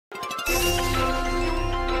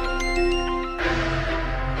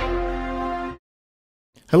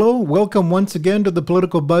Hello, welcome once again to the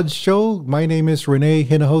Political Buzz Show. My name is Rene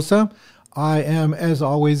Hinojosa. I am, as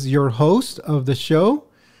always, your host of the show.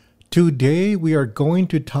 Today, we are going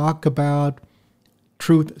to talk about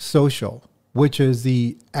Truth Social, which is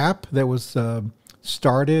the app that was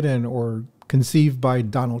started or conceived by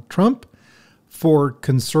Donald Trump for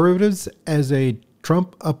conservatives as a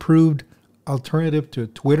Trump-approved alternative to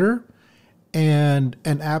Twitter, and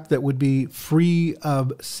an app that would be free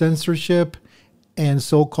of censorship and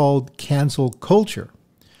so-called cancel culture,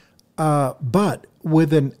 but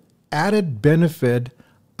with an added benefit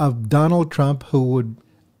of Donald Trump, who would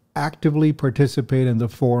actively participate in the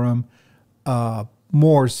forum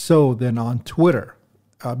more so than on Twitter,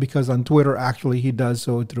 because on Twitter, actually, he does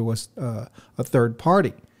so through a third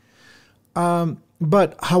party.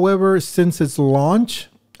 But however, since its launch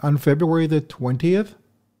on February the 20th,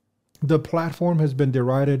 the platform has been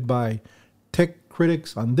derided by tech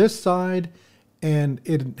critics on this side, and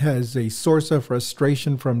it has a source of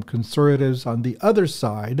frustration from conservatives on the other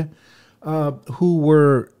side, who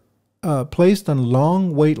were placed on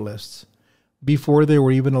long wait lists before they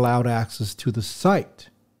were even allowed access to the site.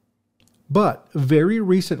 But very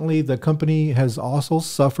recently, the company has also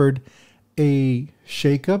suffered a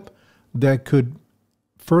shakeup that could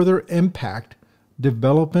further impact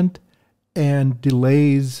development and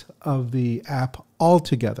delays of the app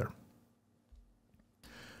altogether.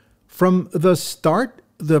 From the start,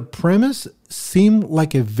 the premise seemed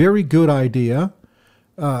like a very good idea,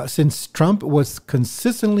 since Trump was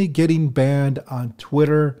consistently getting banned on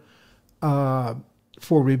Twitter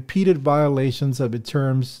for repeated violations of its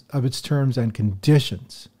terms and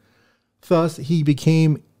conditions. Thus, he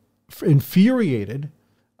became infuriated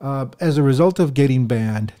as a result of getting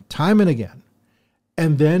banned time and again.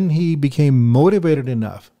 And then he became motivated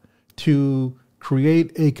enough to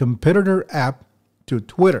create a competitor app to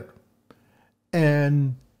Twitter.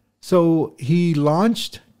 And so he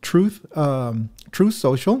launched Truth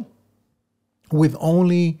Social with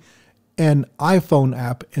only an iPhone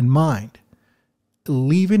app in mind,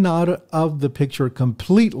 leaving out of the picture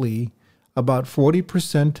completely about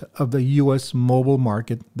 40% of the US mobile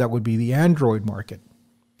market, that would be the Android market.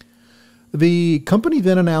 The company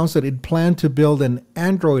then announced that it planned to build an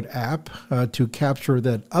Android app to capture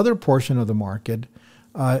that other portion of the market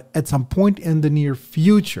at some point in the near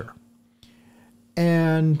future.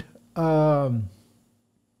 And but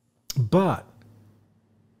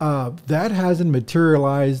that hasn't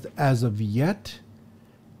materialized as of yet.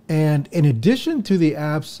 And in addition to the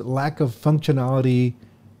app's lack of functionality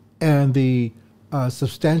and the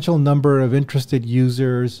substantial number of interested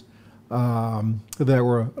users that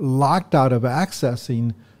were locked out of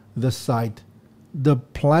accessing the site, the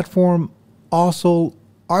platform also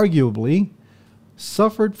arguably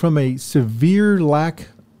suffered from a severe lack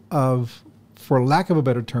of, for lack of a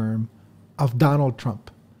better term, of Donald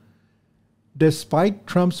Trump. Despite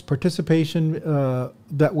Trump's participation,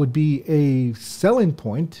 that would be a selling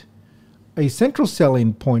point, a central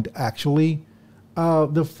selling point actually,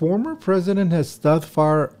 the former president has thus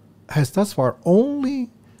far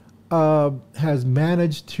only has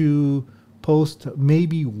managed to post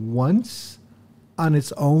maybe once on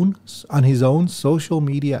his own social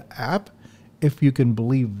media app, if you can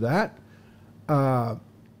believe that.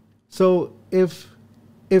 So if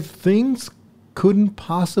things couldn't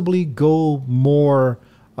possibly go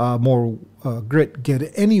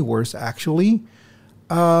get any worse, actually,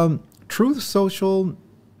 Truth Social.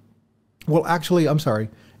 Well, actually, I'm sorry.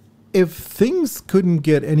 If things couldn't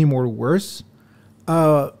get any more worse,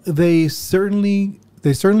 they certainly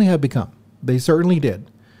have become. They certainly did.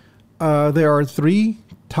 There are 3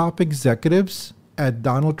 top executives at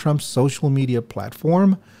Donald Trump's social media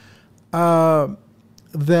platform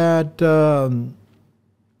that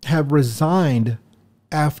have resigned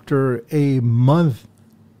after a month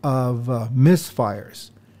of misfires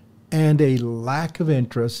and a lack of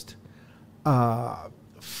interest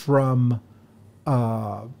from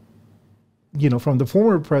the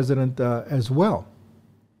former president as well.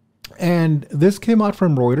 And this came out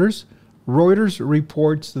from Reuters. Reuters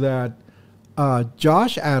reports that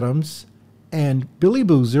Josh Adams and Billy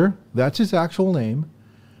Boozer, that's his actual name,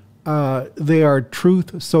 they are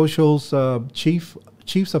Truth Social's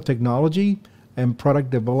chiefs of technology and product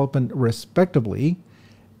development, respectively.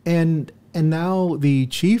 And now the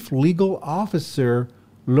chief legal officer,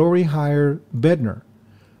 Lori Heyer Bedner,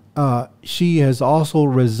 she has also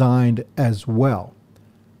resigned as well.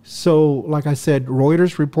 So, like I said,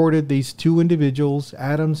 Reuters reported these 2 individuals,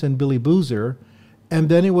 Adams and Billy Boozer, and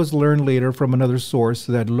then it was learned later from another source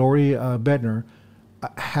that Lori Bedner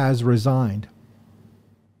has resigned.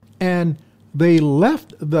 And they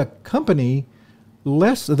left the company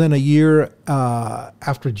less than a year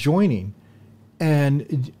after joining,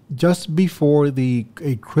 and just before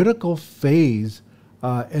a critical phase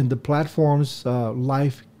in the platform's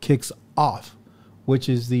life kicks off, which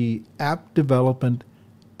is the app development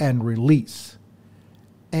and release.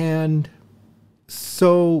 And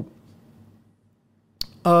so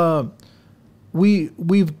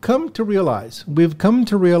we've come to realize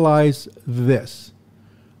this,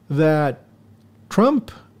 that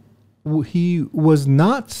Trump, he was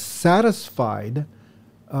not satisfied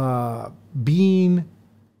being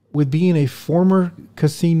a former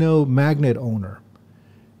casino magnate owner.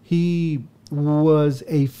 He was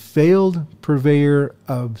a failed purveyor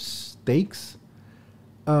of stakes.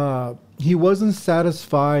 He wasn't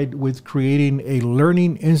satisfied with creating a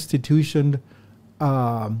learning institution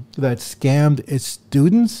that scammed its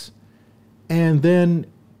students. And then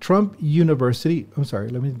Trump University, I'm sorry,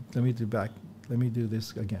 let me do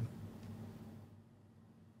this again.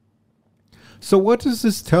 So what does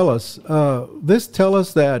this tell us? This tells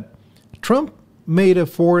us that Trump made a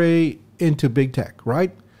foray into big tech,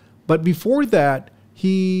 right? But before that,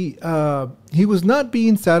 he was not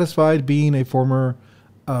being satisfied being a former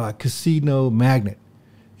casino magnate.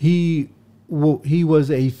 He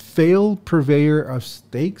was a failed purveyor of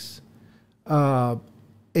stakes, a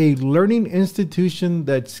learning institution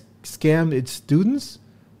that scammed its students.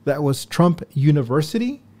 That was Trump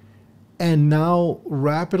University, and now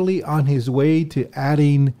rapidly on his way to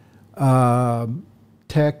adding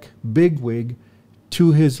tech bigwig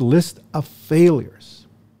to his list of failures.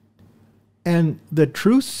 And the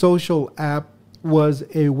Truth Social app was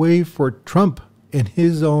a way for Trump, in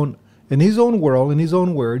his own world, in his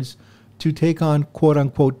own words, to take on quote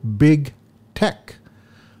unquote big tech,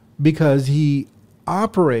 because he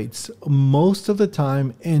operates most of the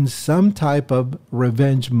time in some type of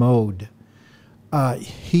revenge mode.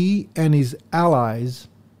 He and his allies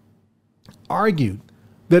argued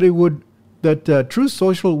that Truth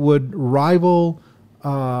Social would rival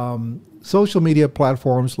social media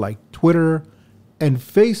platforms like Twitter and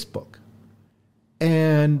Facebook,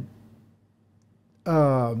 and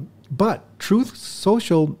but Truth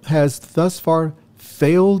Social has thus far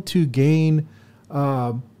failed to gain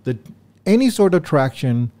any sort of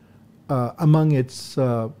traction among its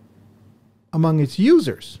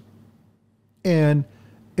users, and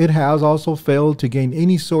it has also failed to gain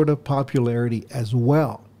any sort of popularity as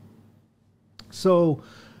well. So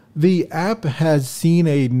the app has seen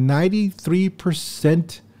a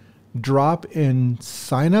 93% drop in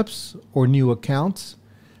signups or new accounts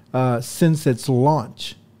since its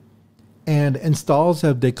launch, and installs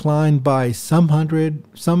have declined by some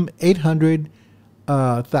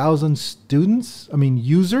 800,000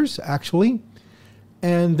 users actually.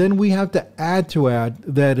 And then we have to add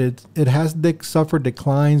that it has suffered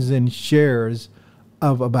declines in shares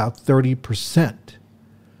of about 30%.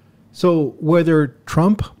 So whether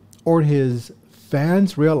Trump or his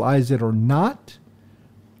fans realize it or not,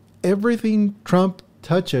 everything Trump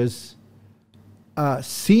touches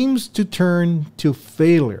seems to turn to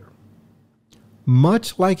failure,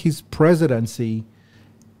 much like his presidency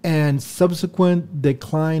and subsequent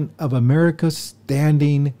decline of America's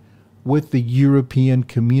standing with the European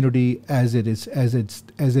community as it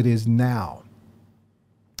is now.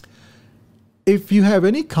 If you have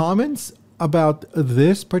any comments about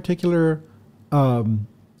this particular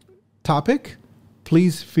topic,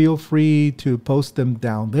 please feel free to post them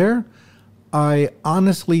down there. I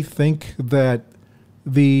honestly think that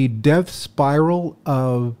the death spiral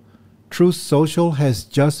of Truth Social has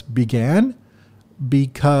just began,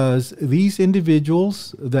 because these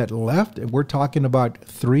individuals that left, and we're talking about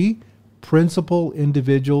 3 principal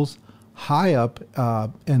individuals high up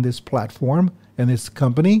in this platform and this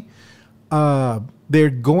company,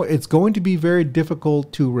 it's going to be very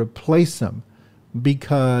difficult to replace them,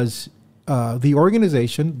 because the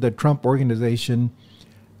organization, the Trump organization,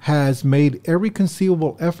 has made every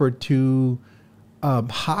conceivable effort to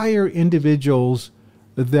hire individuals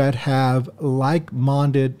that have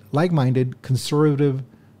like-minded conservative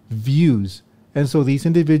views. And so these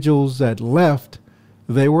individuals that left,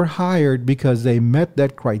 they were hired because they met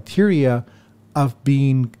that criteria of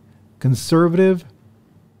being conservative.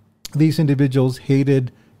 These individuals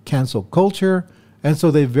hated cancel culture, and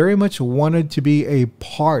so they very much wanted to be a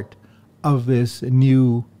part of this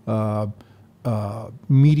new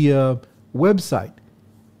media website.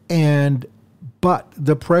 But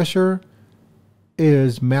the pressure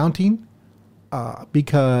is mounting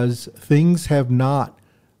because things have not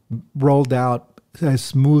rolled out as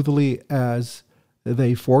smoothly as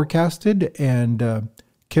they forecasted. And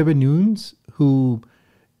Kevin Nunes, who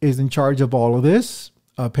is in charge of all of this,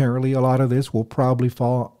 apparently a lot of this will probably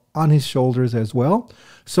fall on his shoulders as well.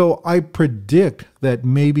 So I predict that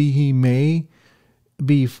maybe he may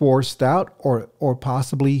be forced out, or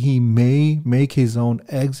possibly he may make his own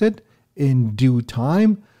exit in due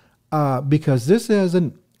time, because this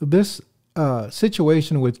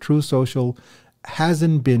situation with True Social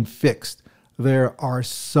hasn't been fixed. There are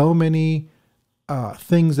so many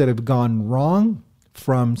things that have gone wrong,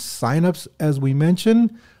 from signups, as we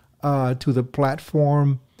mentioned, to the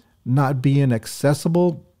platform not being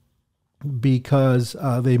accessible because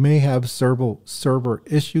they may have server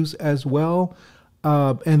issues as well.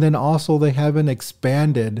 And then also they haven't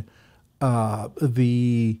expanded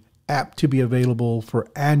the app to be available for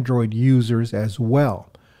Android users as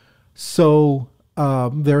well. So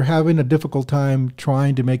they're having a difficult time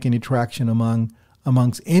trying to make any traction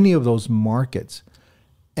amongst any of those markets.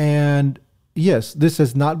 And yes, this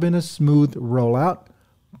has not been a smooth rollout,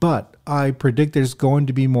 but I predict there's going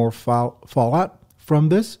to be more fallout from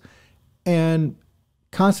this. And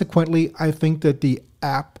consequently, I think that the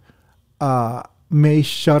app may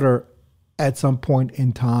shutter at some point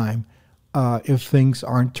in time if things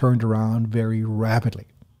aren't turned around very rapidly.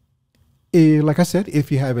 Like I said,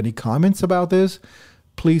 if you have any comments about this,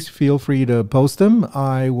 please feel free to post them.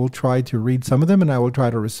 I will try to read some of them, and I will try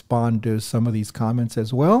to respond to some of these comments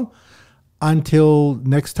as well. Until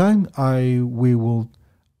next time, we will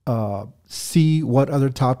see what other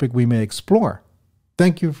topic we may explore.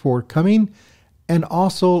 Thank you for coming. And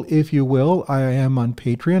also, if you will, I am on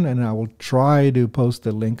Patreon, and I will try to post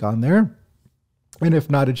a link on there. And if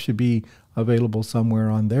not, it should be available somewhere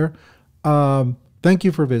on there. Thank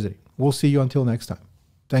you for visiting. We'll see you until next time.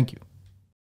 Thank you.